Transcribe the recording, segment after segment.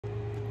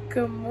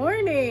Good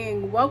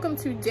morning. Welcome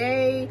to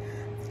day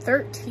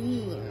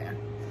 13.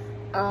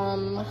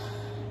 I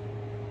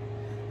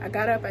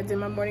got up, I did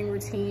my morning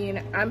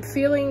routine. I'm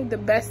feeling the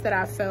best that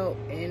I felt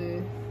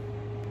in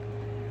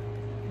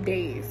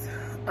days.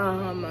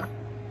 So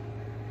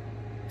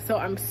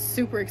I'm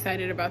super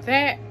excited about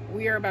that.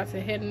 We are about to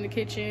head in the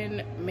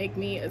kitchen, make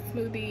me a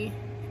smoothie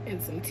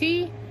and some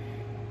tea,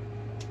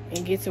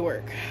 and get to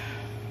work.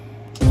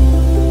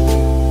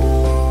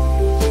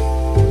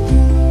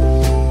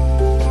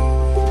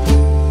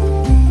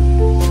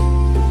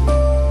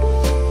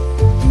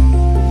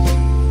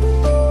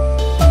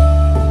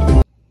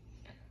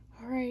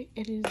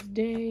 It is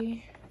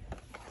day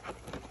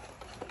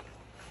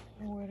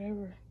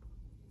whatever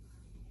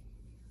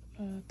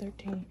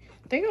 13.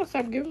 They gonna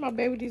stop giving my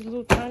baby these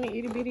little tiny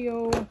itty bitty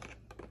old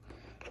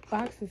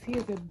boxes. He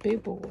is a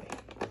big boy.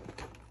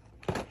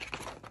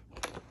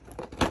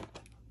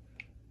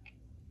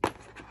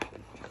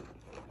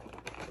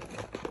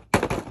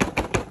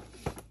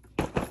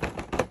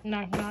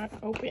 Knock knock,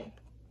 open.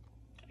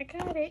 I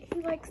got it.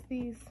 He likes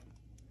these.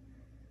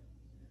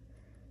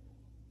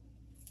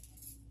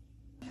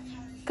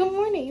 Good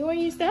morning. You want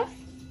your stuff?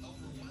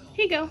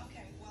 Here you go.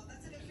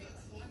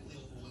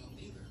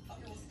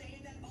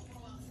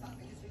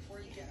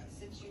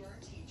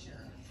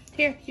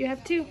 Here, you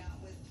have two.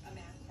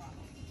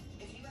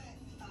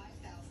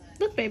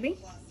 Look, baby.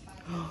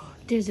 Oh,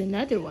 there's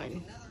another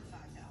one.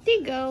 There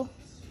you go.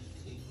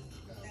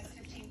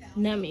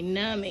 Nummy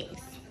nummies.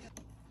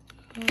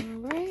 All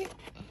right.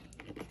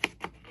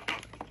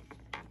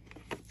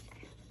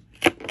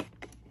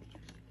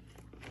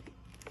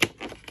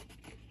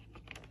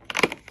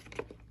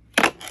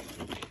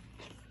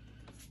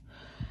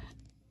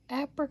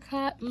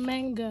 Apricot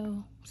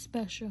mango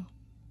special.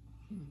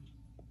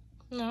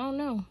 I don't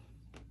know.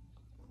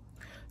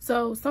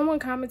 So someone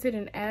commented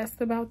and asked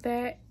about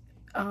that.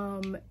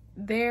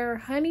 Their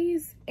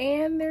honeys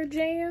and their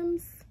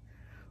jams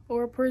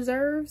or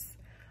preserves.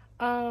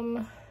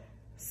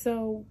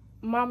 So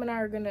Mom and I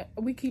are gonna,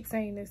 we keep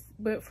saying this,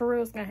 but for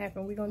real it's gonna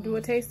happen. We're gonna do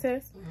a taste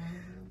test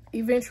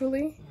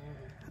eventually.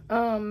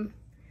 Even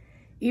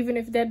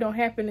if that don't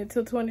happen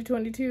until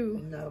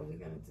 2022. No, we're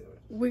gonna do it.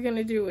 We're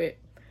gonna do it.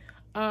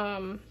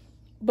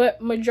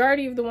 But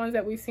majority of the ones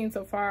that we've seen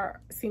so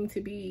far seem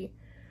to be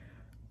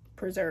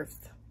preserves,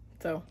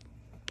 so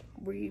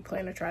we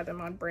plan to try them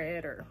on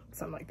bread or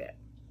something like that.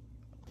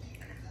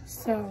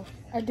 So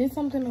I did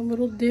something a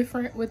little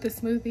different with the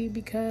smoothie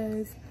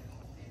because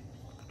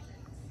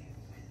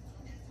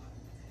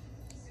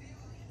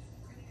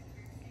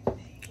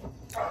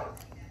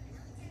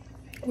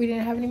we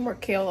didn't have any more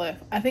kale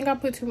left. I think I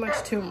put too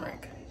much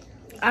turmeric.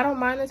 I don't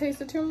mind the taste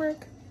of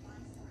turmeric,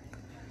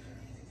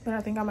 but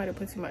I think I might have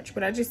put too much.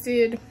 But I just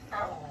did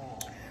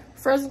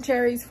frozen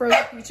cherries,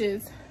 frozen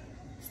peaches.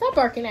 Stop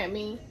barking at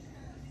me.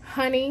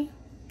 Honey,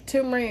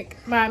 turmeric,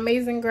 my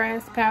amazing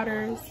grass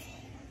powders,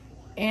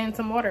 and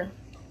some water.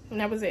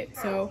 And that was it.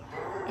 So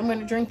I'm going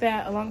to drink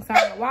that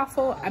alongside my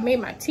waffle. I made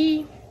my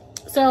tea.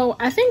 So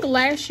I think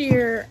last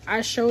year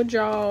I showed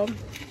y'all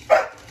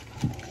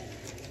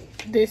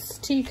this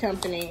tea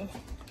company.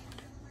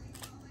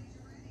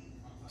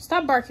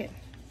 Stop barking.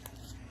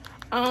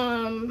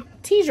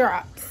 Tea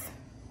drops.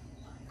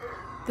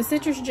 The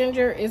citrus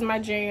ginger is my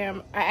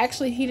jam. I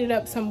actually heated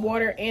up some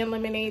water and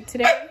lemonade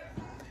today.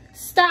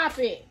 Stop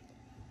it.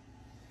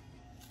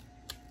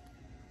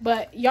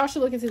 But y'all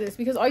should look into this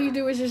because all you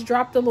do is just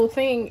drop the little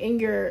thing in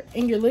your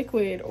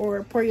liquid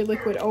or pour your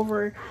liquid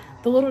over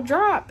the little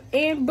drop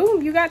and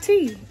boom, you got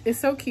tea. It's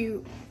so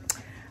cute.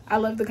 I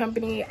love the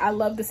company. I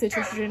love the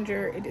citrus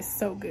ginger. It is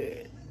so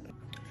good.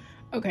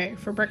 Okay,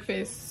 for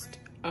breakfast,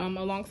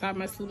 alongside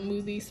my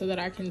smoothie so that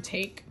I can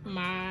take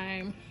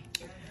my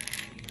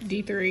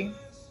D3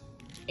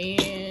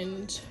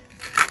 and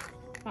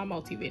my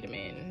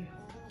multivitamin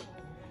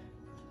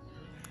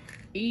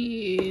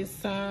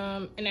is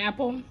an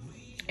apple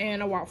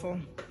and a waffle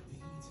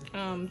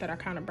that I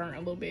kind of burnt a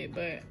little bit,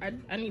 but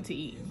I need to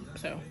eat,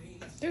 so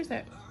there's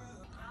that.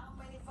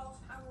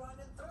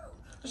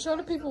 Show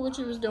the people what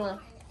you was doing.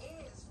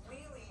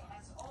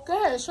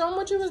 Go ahead, show them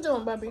what you was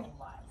doing, Bubby.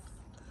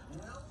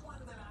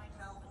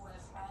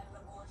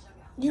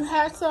 You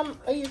had some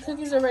of your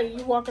cookies already.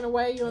 You walking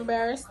away? You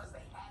embarrassed?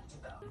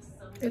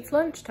 It's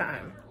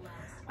lunchtime.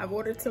 I've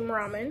ordered some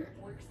ramen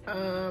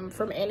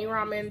from Annie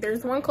Ramen.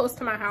 There's one close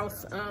to my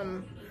house,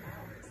 and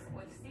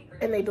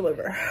they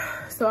deliver.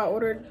 So I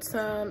ordered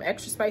some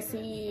extra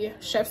spicy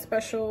chef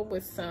special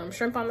with some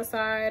shrimp on the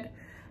side.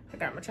 I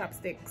got my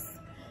chopsticks,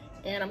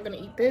 and I'm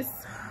gonna eat this.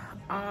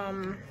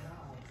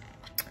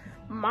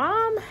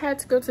 Mom had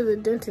to go to the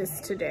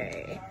dentist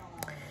today,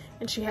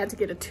 and she had to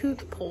get a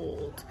tooth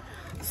pulled.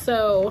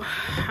 So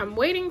I'm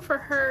waiting for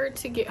her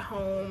to get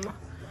home.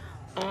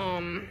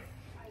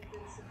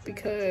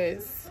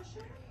 Because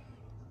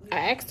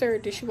I asked her,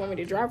 did she want me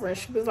to drive her? And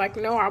she was like,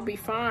 no, I'll be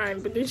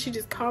fine. But then she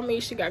just called me.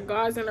 She got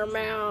gauze in her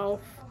mouth.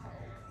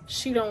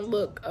 She don't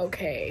look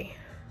okay.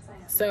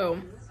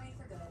 So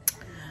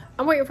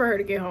I'm waiting for her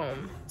to get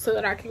home so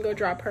that I can go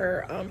drop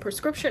her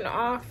prescription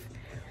off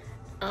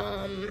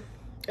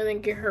and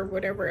then get her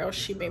whatever else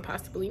she may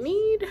possibly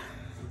need.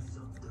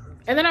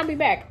 And then I'll be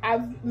back.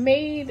 I've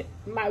made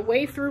my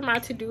way through my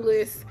to-do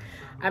list.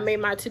 I made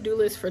my to-do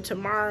list for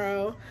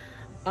tomorrow.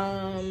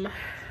 I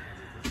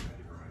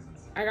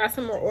got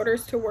some more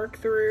orders to work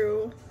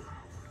through.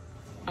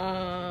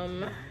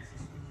 And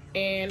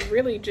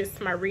really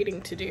just my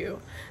reading to do.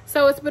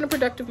 So it's been a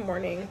productive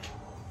morning.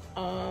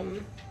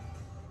 So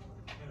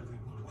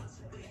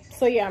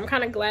yeah, I'm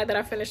kind of glad that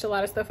I finished a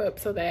lot of stuff up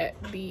so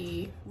that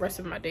the rest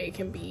of my day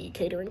can be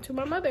catering to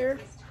my mother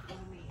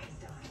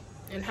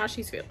and how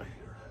she's feeling.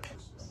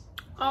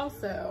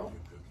 Also,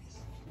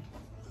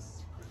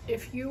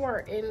 if you're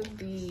in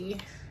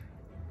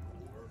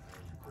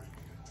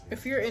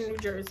New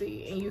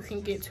Jersey and you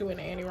can get to an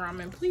Annie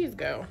Ramen, please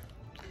go.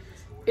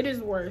 It is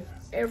worth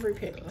every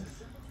penny.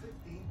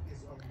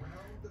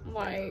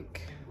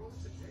 Like,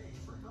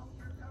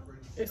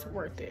 it's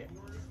worth it.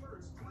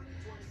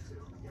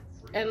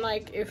 And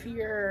like, if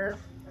you're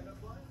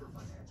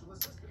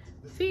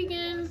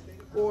vegan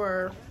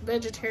or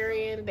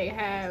vegetarian, they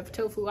have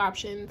tofu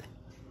options.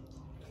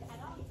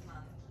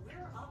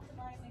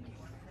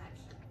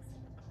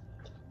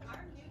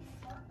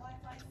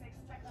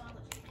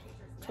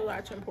 So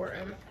that's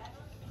important.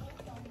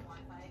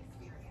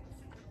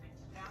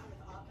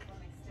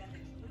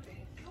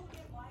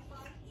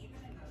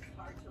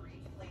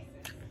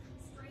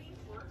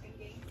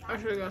 I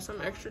should have got some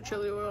extra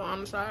chili oil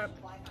on the side.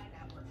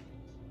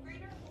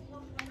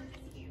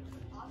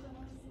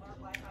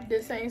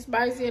 This ain't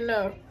spicy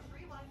enough.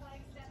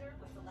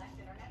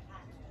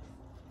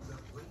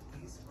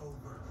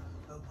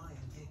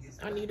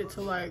 I needed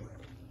to like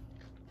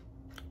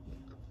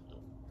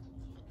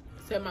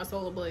set my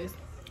soul ablaze.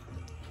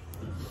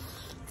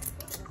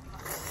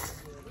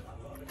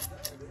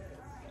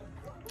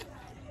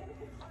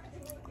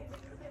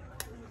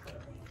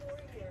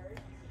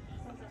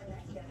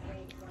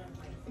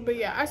 But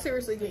yeah, I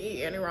seriously can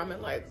eat Annie Ramen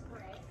like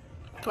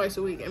twice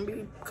a week and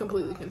be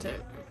completely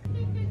content.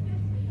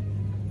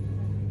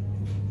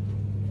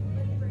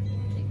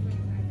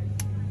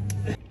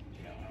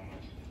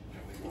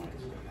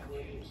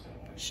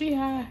 She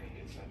high.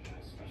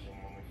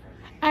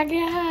 I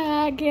get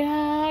high, I get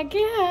high, I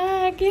get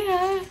high, I get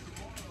high.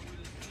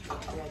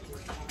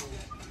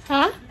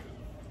 Huh?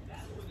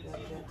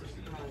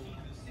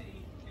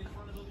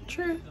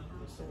 True.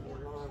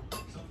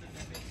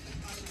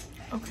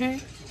 Okay.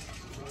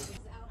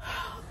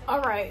 All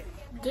right,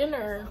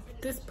 dinner.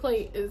 This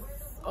plate is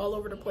all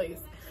over the place,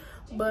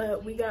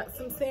 but we got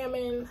some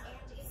salmon,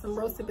 some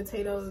roasted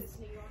potatoes,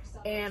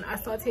 and I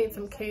sauteed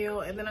some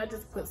kale, and then I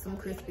just put some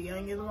crispy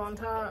onions on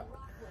top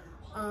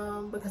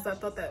because I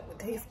thought that would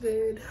taste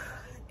good.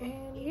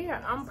 And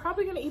yeah, I'm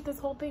probably gonna eat this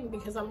whole thing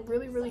because I'm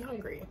really, really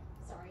hungry.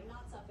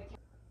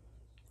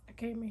 I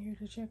came in here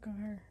to check on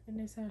her, and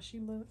this is how she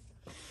looked.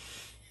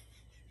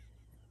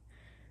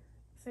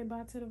 Say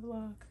bye to the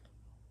vlog.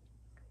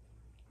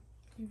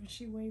 Even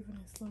she waving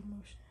in slow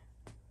motion.